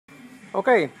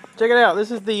Okay, check it out.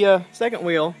 This is the second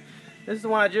wheel. This is the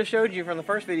one I just showed you from the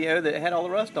first video that had all the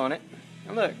rust on it.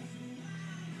 And look,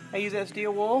 I use that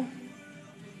steel wool.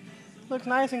 Looks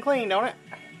nice and clean, don't it?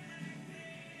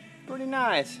 Pretty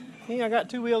nice. Yeah, I got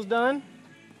two wheels done.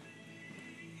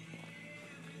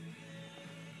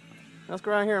 Let's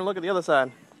go around here and look at the other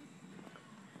side.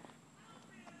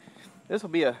 This will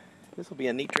be a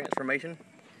neat transformation.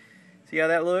 See how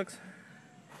that looks?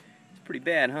 It's pretty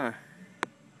bad, huh?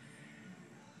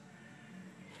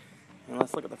 And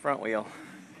let's look at the front wheel.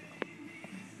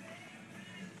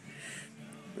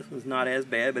 This one's not as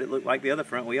bad, but it looked like the other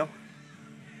front wheel.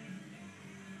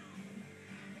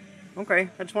 Okay,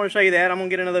 I just want to show you that. I'm going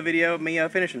to get another video of me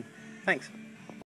finishing. Thanks.